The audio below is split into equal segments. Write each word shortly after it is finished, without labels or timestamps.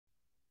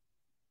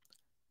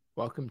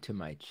Welcome to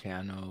my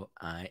channel.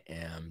 I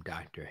am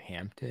Dr.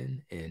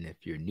 Hampton, and if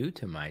you're new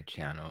to my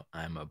channel,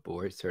 I'm a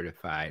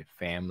board-certified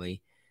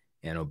family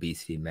and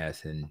obesity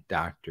medicine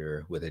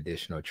doctor with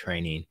additional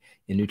training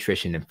in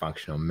nutrition and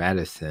functional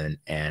medicine.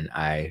 And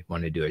I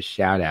want to do a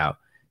shout out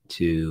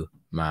to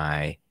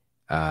my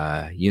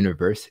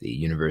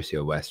University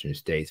of Western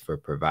States, for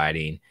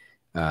providing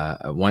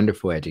a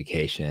wonderful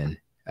education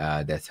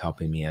that's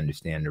helping me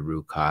understand the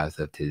root cause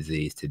of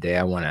disease. Today,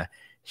 I want to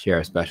share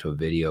a special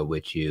video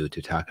with you to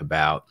talk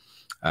about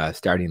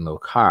starting low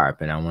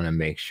carb. And I want to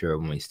make sure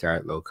when we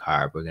start low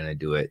carb, we're going to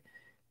do it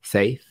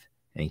safe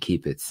and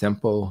keep it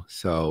simple.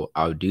 So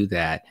I'll do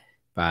that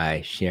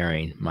by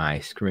sharing my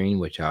screen,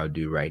 which I'll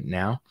do right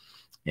now.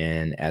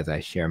 And as I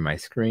share my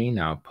screen,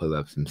 I'll pull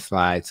up some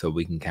slides so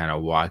we can kind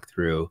of walk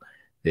through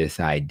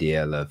this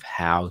idea of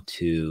how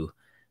to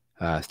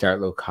start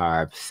low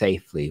carb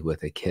safely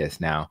with a kiss.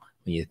 Now,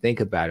 when you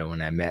think about it,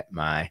 when I met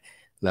my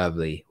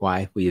lovely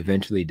wife, we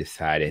eventually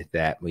decided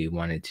that we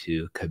wanted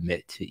to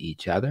commit to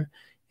each other.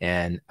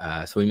 And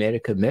so we made a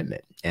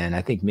commitment. And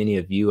I think many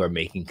of you are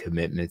making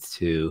commitments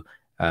to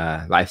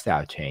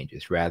lifestyle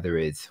changes, rather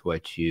it's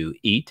what you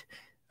eat,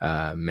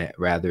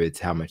 rather it's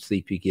how much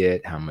sleep you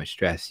get, how much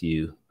stress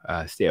you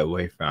stay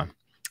away from.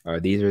 Or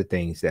these are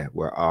things that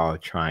we're all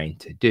trying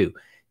to do.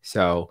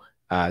 So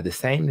the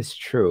same is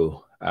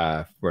true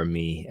for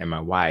me and my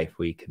wife.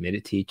 We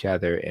committed to each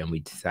other and we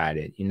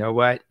decided, you know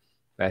what?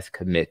 Let's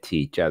commit to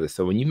each other.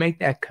 So when you make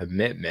that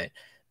commitment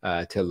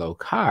to low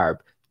carb,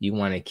 you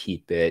want to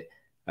keep it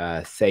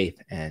safe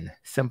and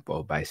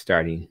simple by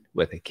starting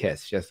with a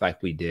kiss, just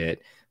like we did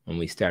when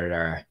we started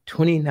our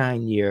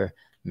 29-year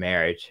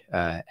marriage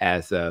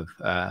as of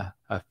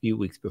a few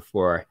weeks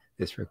before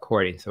this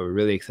recording. So we're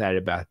really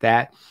excited about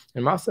that.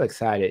 I'm also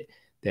excited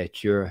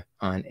that you're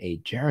on a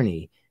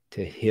journey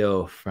to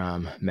heal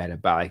from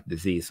metabolic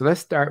disease. So let's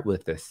start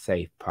with the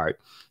safe part.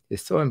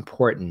 It's so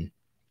important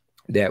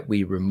that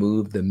we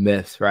remove the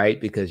myths,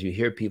 right? Because you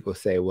hear people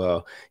say,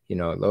 well, you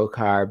know, low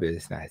carb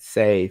is not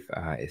safe.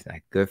 It's not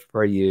good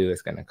for you.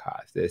 It's going to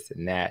cause this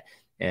and that.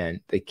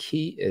 And the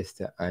key is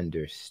to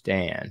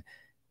understand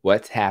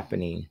what's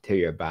happening to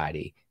your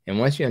body. And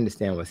once you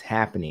understand what's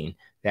happening,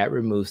 that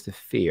removes the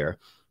fear,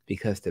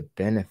 because the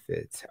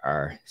benefits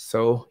are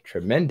so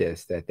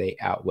tremendous that they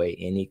outweigh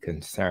any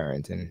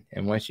concerns. And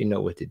once you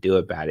know what to do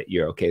about it,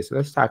 you're okay. So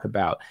let's talk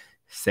about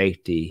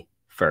safety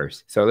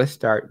first. So let's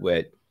start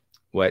with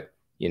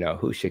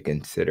who should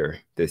consider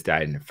this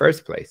diet in the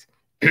first place.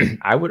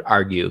 I would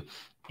argue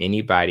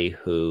anybody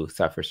who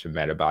suffers from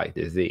metabolic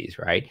disease,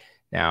 right?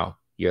 Now,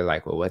 you're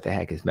like, well, what the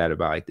heck is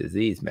metabolic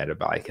disease,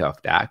 metabolic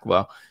health, doc?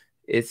 Well,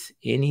 it's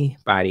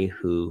anybody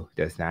who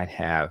does not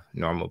have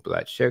normal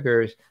blood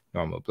sugars,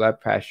 normal blood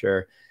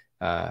pressure,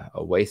 a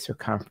waist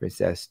circumference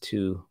that's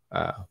too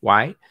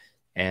wide,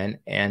 and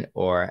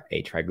or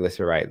a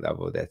triglyceride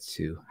level that's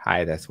too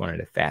high. That's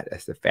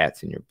that's the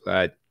fats in your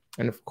blood.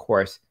 And of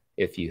course,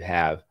 if you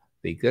have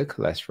the good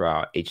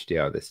cholesterol,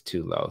 HDL, that's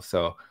too low.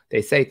 So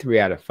they say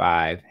 3 out of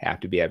 5 have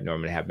to be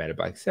abnormal to have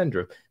metabolic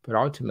syndrome. But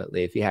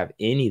ultimately, if you have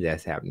any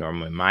that's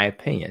abnormal, in my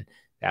opinion,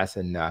 that's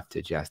enough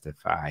to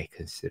justify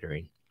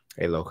considering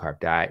a low carb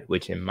diet,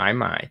 which in my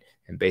mind,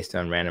 and based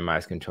on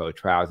randomized controlled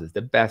trials, is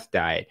the best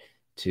diet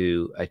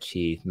to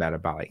achieve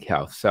metabolic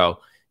health. So,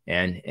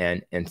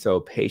 and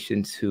so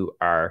patients who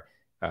are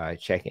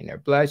checking their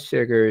blood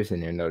sugars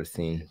and they're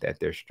noticing that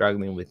they're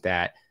struggling with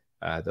that,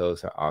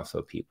 those are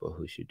also people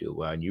who should do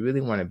well. And you really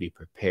want to be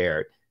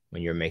prepared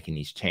when you're making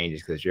these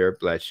changes, because your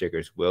blood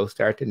sugars will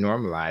start to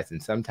normalize.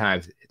 And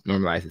sometimes it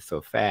normalizes so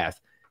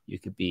fast, you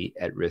could be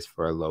at risk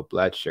for a low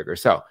blood sugar.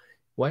 So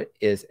what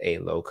is a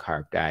low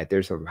carb diet?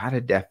 There's a lot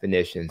of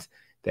definitions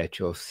that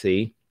you'll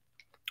see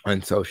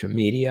on social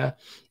media.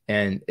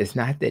 And it's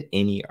not that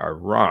any are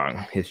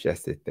wrong. It's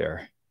just that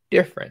they're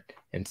different.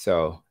 And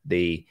so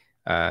the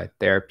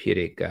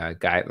therapeutic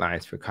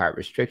guidelines for carb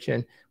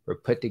restriction were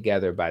put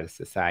together by the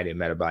Society of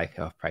Metabolic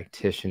Health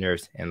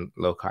Practitioners and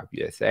Low Carb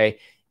USA.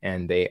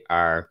 And they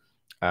are,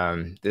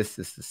 this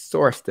is the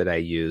source that I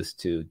use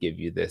to give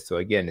you this. So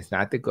again, it's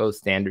not the gold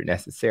standard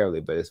necessarily,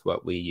 but it's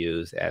what we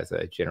use as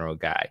a general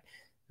guide.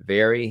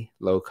 Very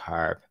low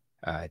carb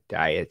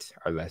diets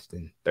are less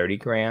than 30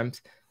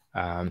 grams.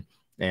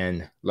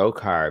 And low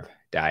carb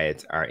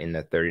diets are in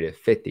the 30 to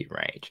 50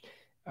 range.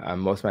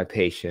 Most of my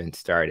patients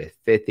start at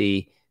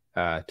 50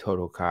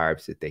 total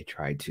carbs that they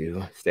try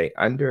to stay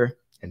under.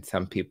 And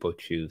some people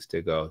choose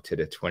to go to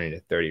the 20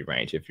 to 30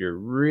 range. If you're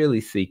really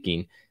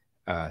seeking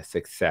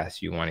success,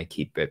 you want to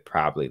keep it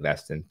probably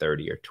less than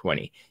 30 or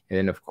 20. And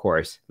then, of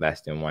course,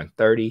 less than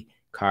 130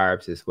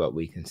 carbs is what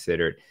we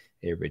considered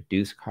a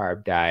reduced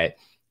carb diet,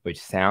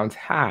 which sounds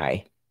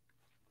high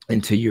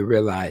until you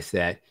realize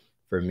that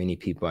for many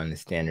people on the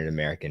standard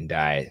American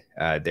diet,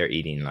 they're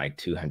eating like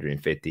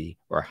 250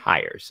 or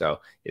higher.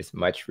 So it's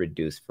much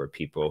reduced for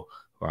people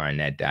who are on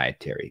that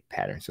dietary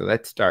pattern. So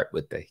let's start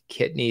with the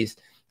kidneys.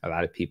 A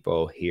lot of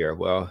people hear,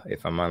 well,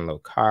 if I'm on low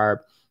carb,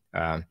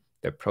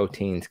 the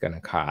protein's going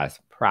to cause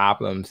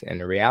problems. And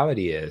the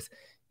reality is,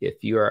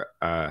 if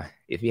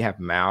you have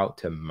mild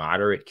to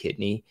moderate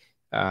kidney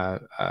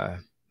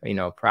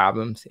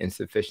problems,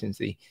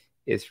 insufficiency,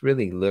 it's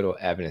really little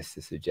evidence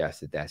to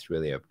suggest that that's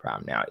really a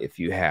problem. Now, if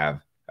you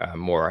have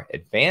more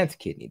advanced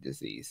kidney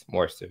disease,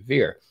 more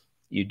severe,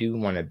 you do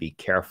want to be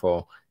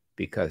careful,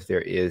 because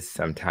there is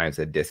sometimes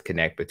a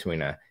disconnect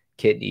between a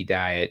kidney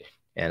diet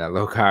and a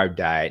low carb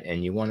diet.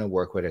 And you want to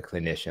work with a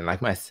clinician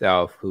like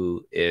myself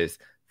who is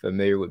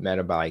familiar with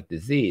metabolic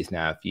disease.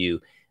 Now, if you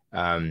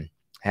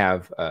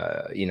have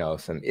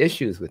some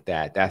issues with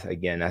that,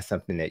 that's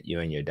something that you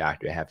and your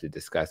doctor have to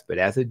discuss. But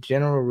as a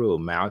general rule,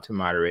 mild to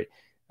moderate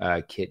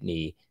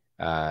kidney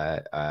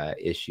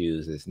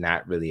issues is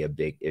not really a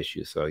big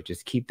issue. So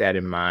just keep that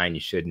in mind.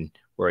 You shouldn't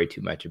worry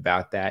too much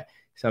about that.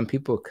 Some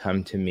people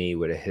come to me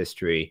with a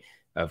history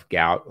of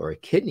gout or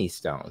kidney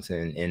stones.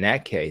 And in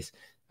that case,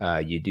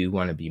 you do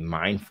want to be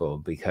mindful,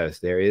 because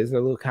there is a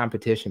little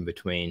competition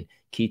between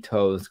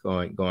ketones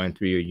going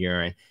through your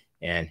urine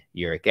and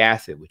uric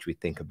acid, which we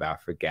think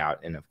about for gout.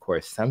 And of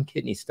course, some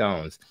kidney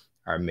stones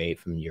are made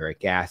from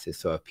uric acid.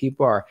 So if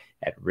people are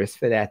at risk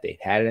for that, they've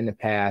had it in the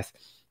past,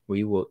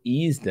 we will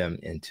ease them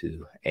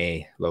into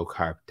a low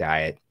carb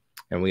diet.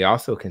 And we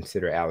also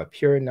consider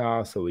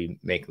allopurinol, so we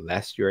make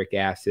less uric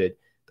acid.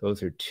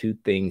 Those are two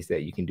things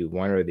that you can do,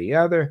 one or the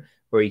other,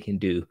 or you can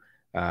do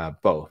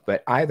both.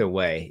 But either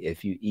way,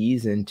 if you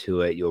ease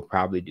into it, you'll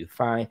probably do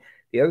fine.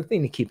 The other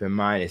thing to keep in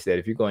mind is that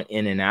if you're going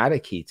in and out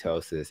of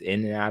ketosis,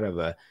 in and out of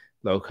a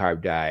low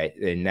carb diet,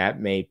 then that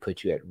may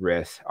put you at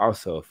risk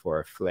also for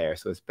a flare.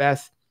 So it's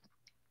best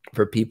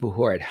for people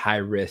who are at high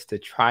risk to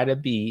try to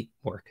be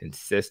more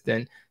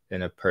consistent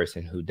than a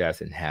person who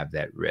doesn't have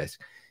that risk.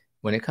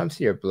 When it comes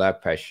to your blood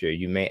pressure,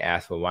 you may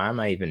ask, well, why am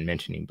I even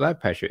mentioning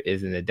blood pressure?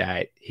 Isn't the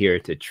diet here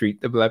to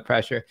treat the blood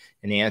pressure?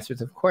 And the answer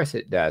is, of course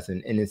it does.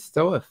 And it's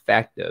so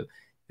effective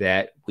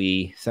that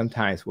we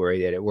sometimes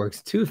worry that it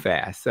works too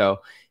fast. So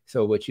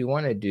what you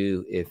want to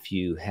do if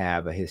you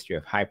have a history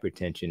of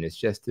hypertension is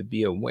just to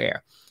be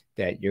aware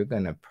that you're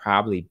going to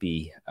probably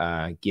be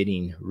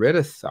getting rid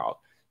of salt,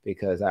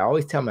 because I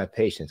always tell my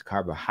patients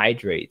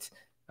carbohydrates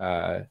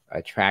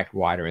attract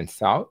water and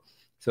salt.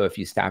 So if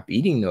you stop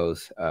eating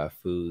those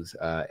foods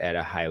at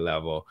a high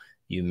level,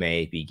 you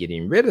may be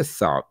getting rid of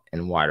salt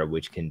and water,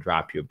 which can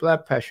drop your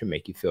blood pressure,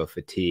 make you feel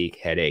fatigue,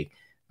 headache,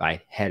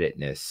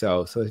 lightheadedness.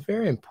 So it's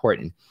very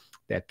important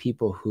that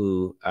people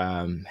who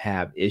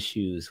have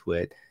issues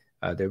with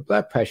their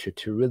blood pressure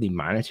to really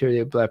monitor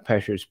their blood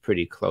pressures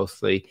pretty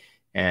closely.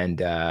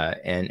 And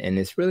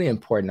it's really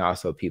important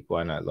also, people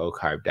on a low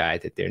carb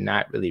diet, that they're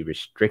not really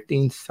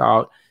restricting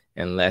salt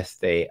unless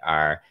they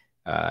are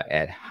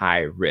at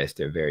high risk.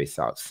 They're very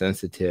salt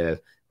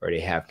sensitive, or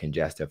they have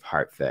congestive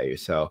heart failure.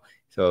 So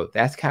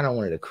that's kind of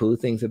one of the cool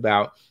things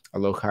about a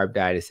low carb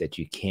diet, is that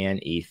you can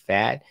eat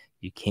fat,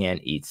 you can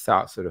eat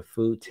salt. So the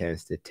food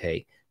tends to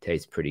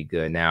taste pretty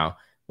good. Now,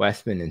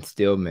 Westman and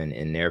Stillman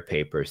in their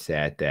paper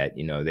said that,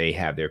 they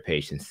have their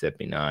patients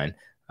sipping on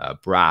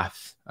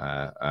broths,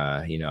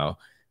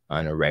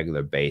 on a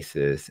regular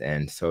basis,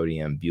 and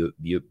sodium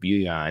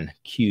bouillon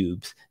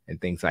cubes and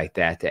things like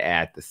that to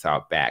add the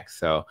salt back.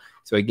 So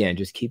again,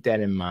 just keep that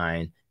in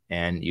mind.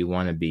 And you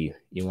want to be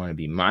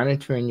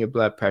monitoring your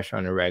blood pressure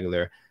on a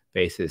regular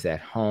basis at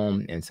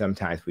home. And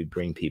sometimes we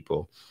bring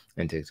people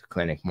into the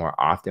clinic more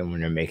often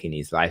when they're making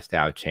these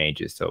lifestyle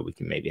changes, so we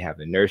can maybe have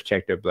the nurse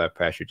check their blood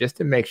pressure just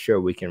to make sure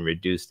we can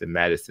reduce the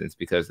medicines,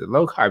 because the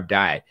low carb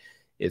diet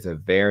is a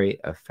very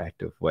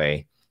effective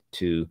way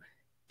to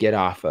get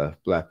off of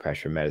blood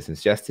pressure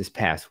medicines. Just this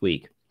past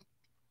week,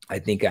 I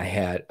think I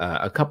had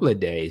a couple of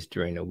days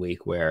during the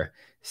week where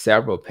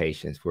several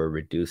patients were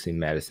reducing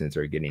medicines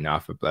or getting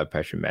off of blood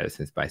pressure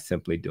medicines by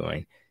simply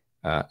doing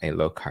a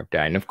low carb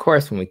diet. And of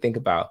course, when we think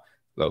about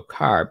low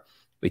carb,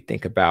 we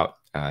think about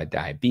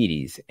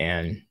diabetes.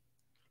 And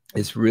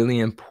it's really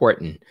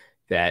important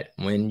that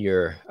when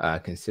you're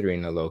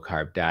considering a low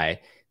carb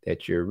diet,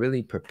 that you're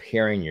really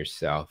preparing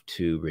yourself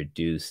to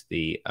reduce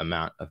the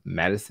amount of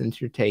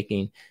medicines you're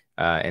taking.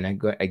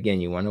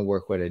 Again, you want to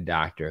work with a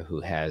doctor who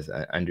has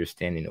an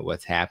understanding of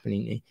what's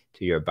happening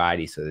to your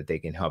body, so that they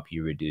can help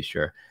you reduce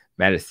your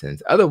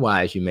medicines.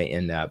 Otherwise, you may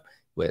end up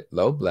with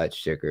low blood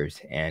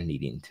sugars and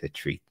needing to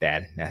treat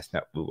that. And that's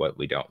not what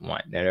we don't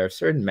want. Now, there are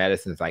certain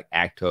medicines like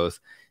Actos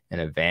and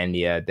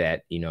Avandia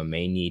that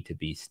may need to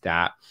be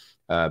stopped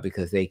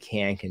because they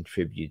can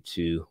contribute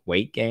to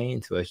weight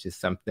gain. So it's just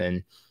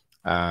something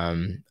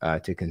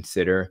to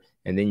consider.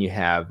 And then you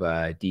have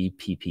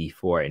DPP4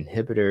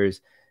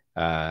 inhibitors,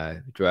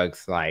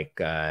 drugs like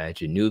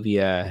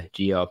Januvia,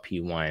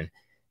 GLP-1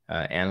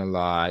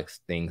 analogs,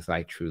 things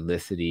like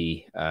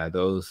Trulicity.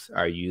 Those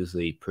are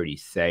usually pretty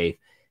safe.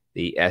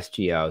 The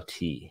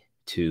SGLT2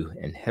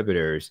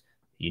 inhibitors,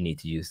 you need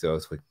to use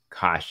those with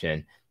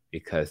caution,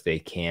 because they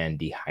can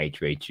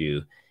dehydrate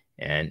you,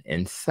 and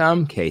in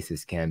some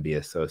cases can be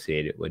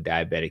associated with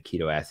diabetic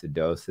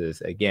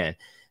ketoacidosis. Again,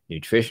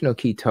 nutritional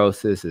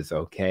ketosis is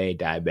okay.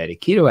 Diabetic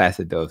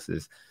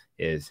ketoacidosis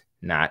is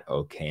not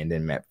okay. And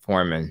then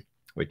metformin,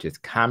 which is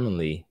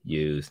commonly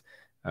used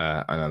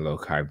on a low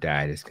carb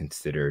diet, is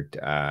considered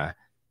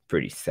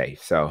pretty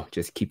safe. So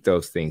just keep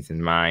those things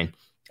in mind.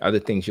 Other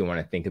things you want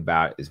to think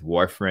about is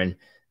warfarin.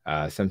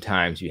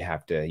 Sometimes you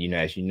have to,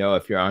 as you know,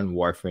 if you're on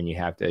warfarin, you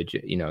have to,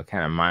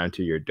 kind of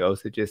monitor your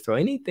dosages. So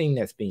anything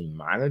that's being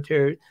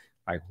monitored,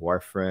 like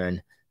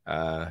warfarin,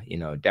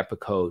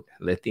 Depakote,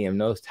 lithium,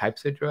 those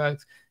types of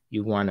drugs,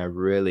 you want to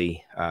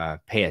really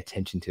pay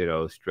attention to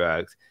those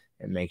drugs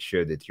and make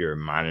sure that you're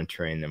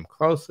monitoring them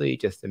closely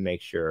just to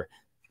make sure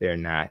they're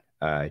not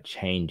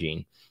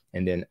changing.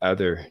 And then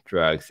other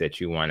drugs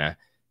that you want to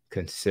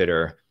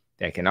consider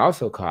that can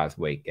also cause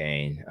weight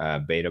gain,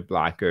 beta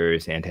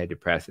blockers,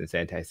 antidepressants,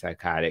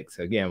 antipsychotics.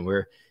 Again,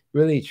 we're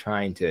really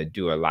trying to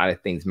do a lot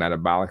of things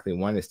metabolically.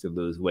 One is to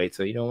lose weight.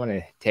 So you don't want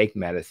to take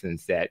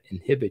medicines that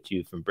inhibit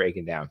you from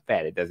breaking down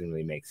fat. It doesn't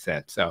really make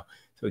sense. So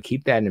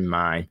keep that in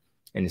mind.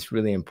 And it's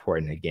really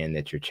important, again,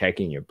 that you're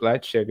checking your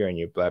blood sugar and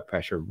your blood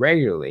pressure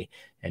regularly.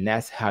 And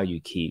that's how you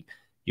keep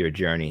your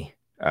journey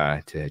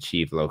to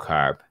achieve low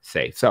carb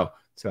safe. So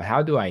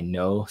how do I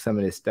know some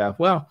of this stuff?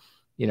 Well,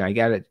 I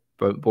got a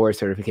board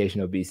certification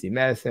in obesity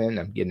medicine.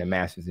 I'm getting a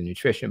master's in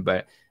nutrition,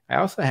 but I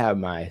also have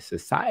my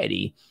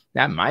society,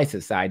 not my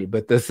society,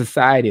 but the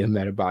Society of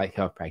Metabolic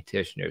Health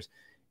Practitioners.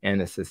 And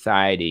the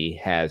society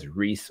has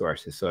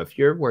resources. So if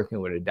you're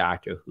working with a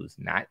doctor who's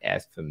not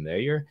as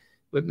familiar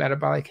with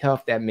metabolic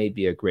health, that may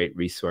be a great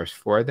resource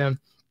for them.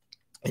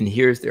 And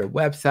here's their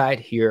website.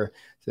 Here are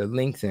the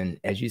links. And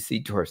as you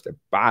see towards the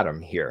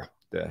bottom here,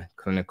 the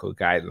clinical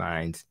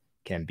guidelines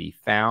can be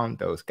found.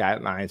 Those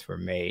guidelines were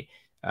made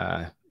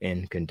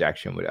in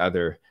conjunction with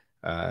other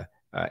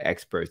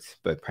experts,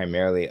 but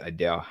primarily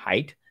Adele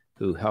Height,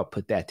 who helped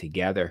put that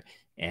together.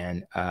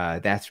 And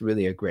that's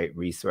really a great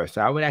resource.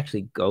 So I would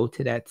actually go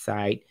to that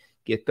site,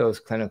 get those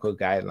clinical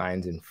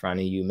guidelines in front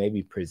of you,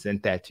 maybe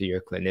present that to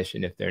your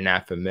clinician if they're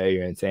not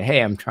familiar and say,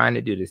 hey, I'm trying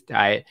to do this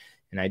diet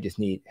and I just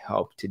need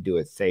help to do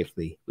it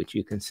safely. Would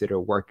you consider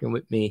working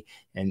with me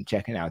and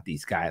checking out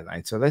these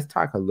guidelines? So let's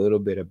talk a little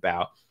bit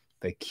about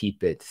the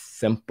keep it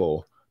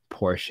simple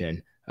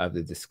portion of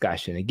the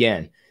discussion.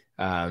 Again,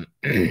 I'm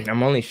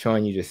only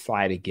showing you the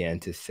slide again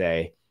to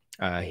say,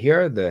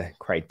 here are the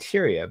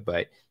criteria,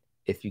 but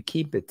if you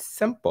keep it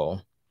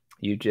simple,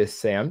 you just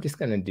say, I'm just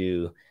going to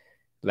do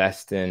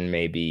less than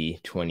maybe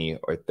 20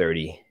 or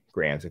 30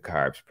 grams of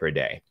carbs per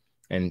day.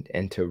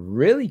 And to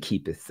really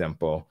keep it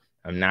simple,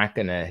 I'm not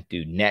going to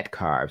do net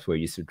carbs where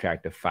you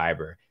subtract the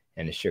fiber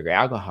and the sugar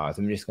alcohols.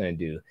 I'm just going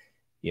to do,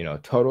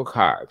 total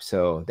carbs.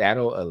 So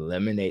that'll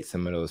eliminate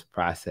some of those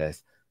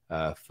processed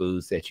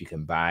foods that you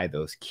can buy,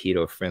 those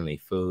keto-friendly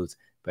foods.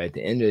 But at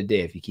the end of the day,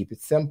 if you keep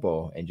it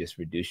simple and just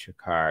reduce your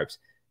carbs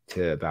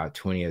to about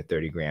 20 or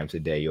 30 grams a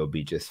day, you'll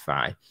be just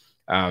fine.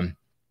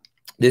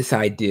 This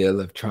idea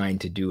of trying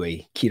to do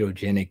a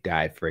ketogenic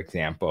diet, for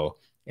example,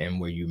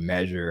 and where you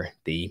measure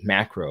the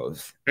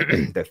macros,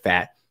 the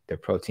fat, the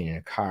protein, and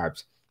the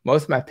carbs,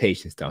 most of my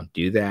patients don't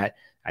do that.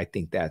 I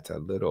think that's a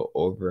little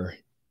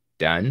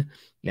overdone.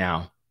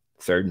 Now,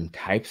 certain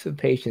types of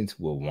patients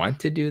will want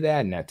to do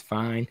that, and that's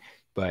fine.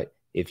 But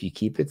if you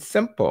keep it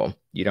simple,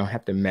 you don't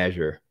have to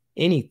measure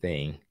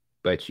anything,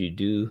 but you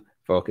do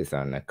focus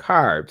on the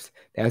carbs.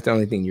 That's the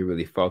only thing you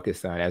really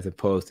focus on, as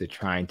opposed to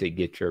trying to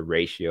get your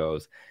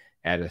ratios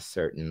at a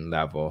certain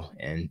level.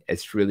 And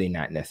it's really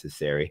not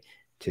necessary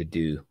to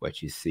do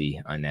what you see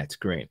on that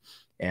screen.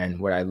 And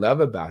what I love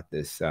about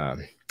this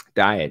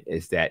diet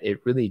is that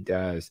it really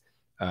does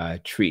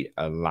treat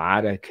a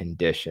lot of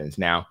conditions.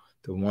 Now,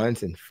 the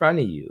ones in front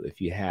of you,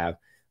 if you have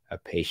a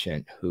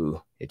patient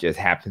who it just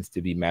happens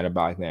to be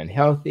metabolically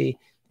unhealthy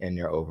and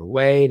they're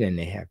overweight and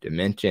they have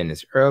dementia and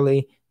it's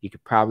early, you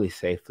could probably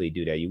safely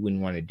do that. You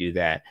wouldn't want to do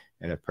that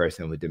in a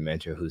person with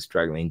dementia who's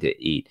struggling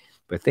to eat.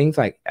 But things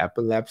like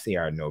epilepsy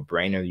are a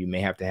no-brainer. You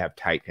may have to have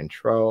tight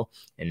control.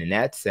 And in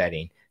that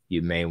setting,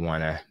 you may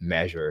want to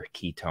measure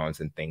ketones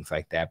and things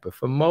like that. But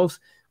for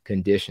most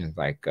conditions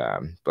like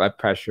blood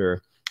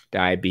pressure,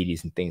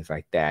 diabetes, and things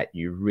like that,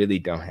 you really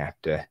don't have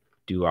to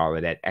do all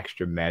of that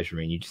extra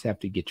measuring. You just have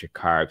to get your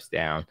carbs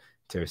down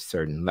to a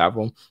certain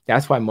level.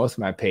 That's why most of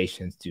my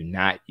patients do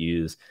not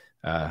use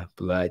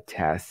blood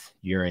tests,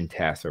 urine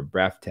tests, or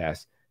breath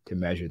tests to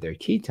measure their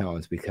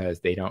ketones, because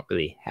they don't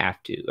really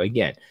have to.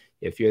 Again,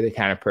 if you're the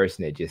kind of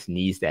person that just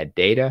needs that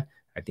data,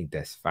 I think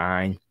that's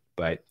fine.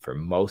 But for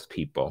most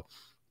people,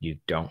 you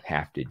don't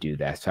have to do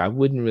that. So I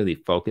wouldn't really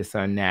focus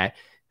on that.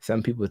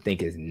 Some people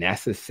think it's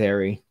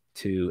necessary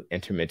to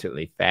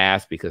intermittently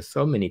fast because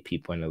so many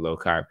people in the low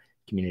carb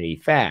community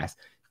fast.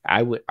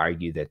 I would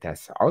argue that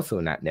that's also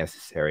not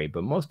necessary,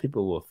 but most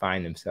people will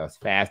find themselves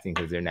fasting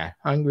because they're not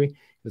hungry.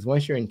 Because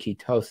once you're in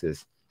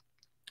ketosis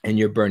and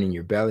you're burning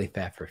your belly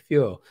fat for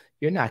fuel,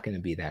 you're not going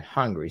to be that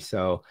hungry.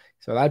 So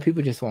a lot of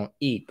people just won't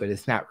eat, but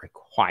it's not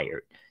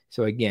required.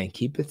 So again,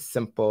 keep it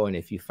simple. And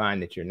if you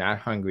find that you're not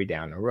hungry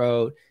down the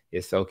road,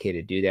 it's okay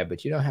to do that,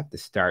 but you don't have to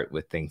start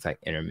with things like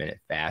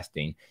intermittent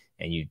fasting.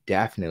 And you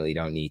definitely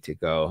don't need to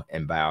go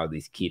and buy all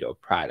these keto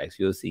products.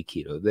 You'll see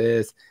keto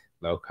this,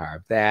 low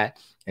carb that.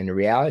 And the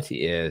reality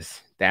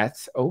is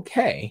that's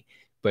okay,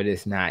 but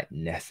it's not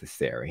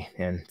necessary.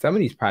 And some of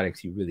these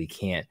products you really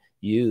can't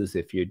use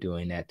if you're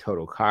doing that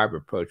total carb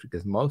approach,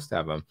 because most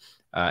of them,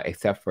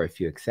 except for a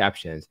few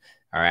exceptions,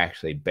 are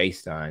actually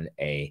based on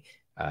a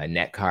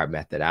net carb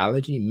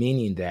methodology,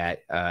 meaning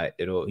that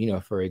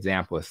it'll, for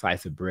example, a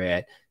slice of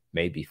bread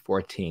may be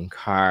 14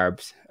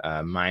 carbs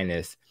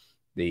minus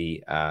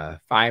the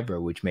fiber,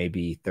 which may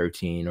be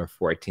 13 or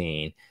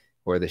 14,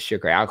 or the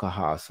sugar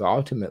alcohol. So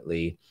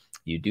ultimately,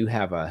 you do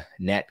have a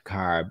net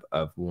carb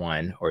of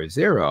 1 or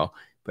 0,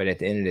 but at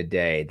the end of the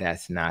day,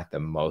 that's not the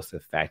most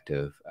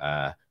effective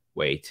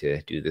way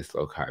to do this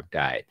low carb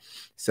diet.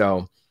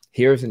 So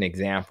here's an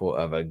example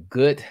of a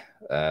good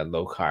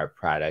low carb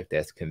product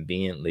that's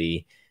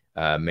conveniently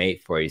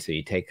made for you. So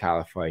you take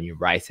cauliflower and you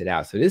rice it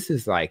out. So this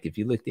is like, if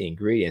you look at the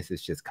ingredients,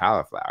 it's just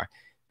cauliflower.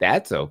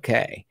 That's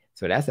okay.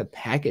 So that's a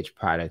packaged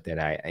product that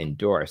I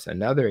endorse.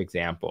 Another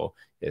example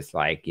is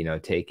like,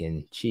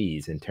 taking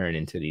cheese and turn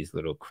into these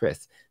little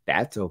crisps.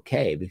 That's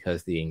okay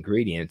because the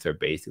ingredients are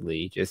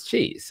basically just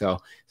cheese. So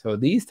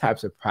these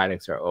types of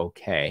products are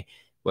okay.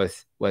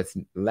 What's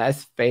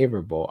less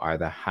favorable are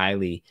the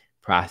highly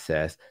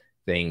processed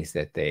things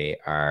that they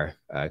are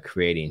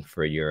creating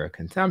for your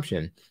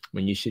consumption,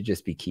 when you should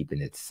just be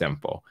keeping it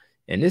simple.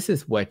 And this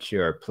is what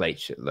your plate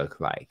should look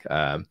like.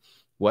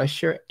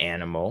 What's your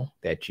animal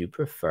that you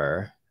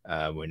prefer?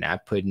 We're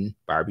not putting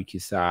barbecue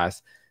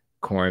sauce,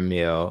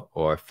 cornmeal,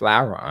 or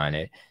flour on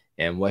it.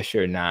 And what's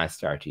your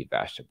non-starchy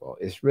vegetable?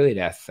 It's really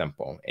that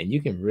simple. And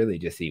you can really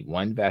just eat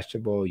one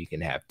vegetable. You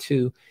can have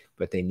two,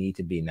 but they need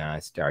to be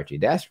non-starchy.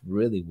 That's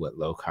really what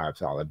low carb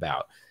is all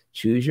about.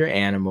 Choose your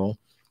animal,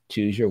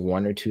 choose your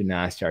 1 or 2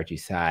 non-starchy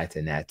sides,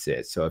 and that's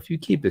it. So if you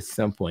keep it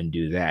simple and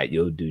do that,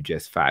 you'll do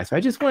just fine. So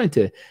I just wanted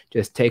to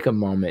just take a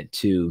moment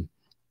to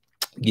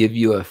give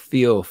you a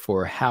feel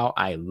for how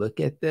I look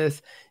at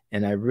this.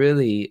 And I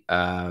really,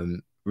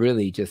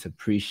 really just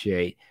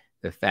appreciate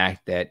the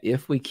fact that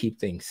if we keep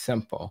things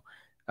simple,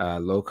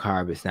 low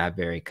carb is not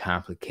very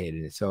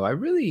complicated. And so I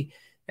really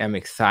am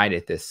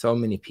excited that so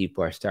many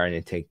people are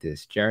starting to take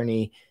this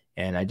journey.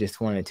 And I just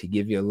wanted to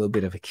give you a little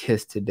bit of a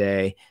kiss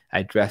today.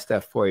 I dressed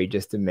up for you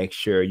just to make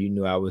sure you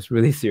knew I was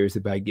really serious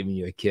about giving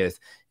you a kiss.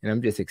 And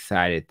I'm just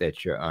excited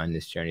that you're on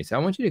this journey. So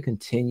I want you to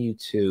continue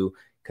to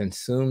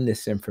consume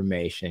this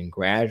information,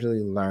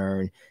 gradually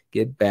learn,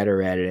 get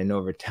better at it, and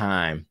over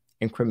time,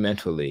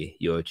 incrementally,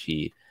 you'll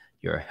achieve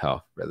your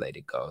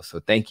health-related goals.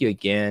 So thank you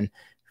again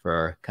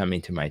for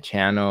coming to my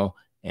channel.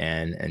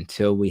 And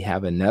until we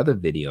have another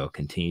video,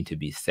 continue to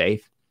be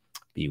safe,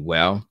 be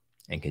well,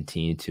 and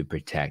continue to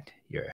protect your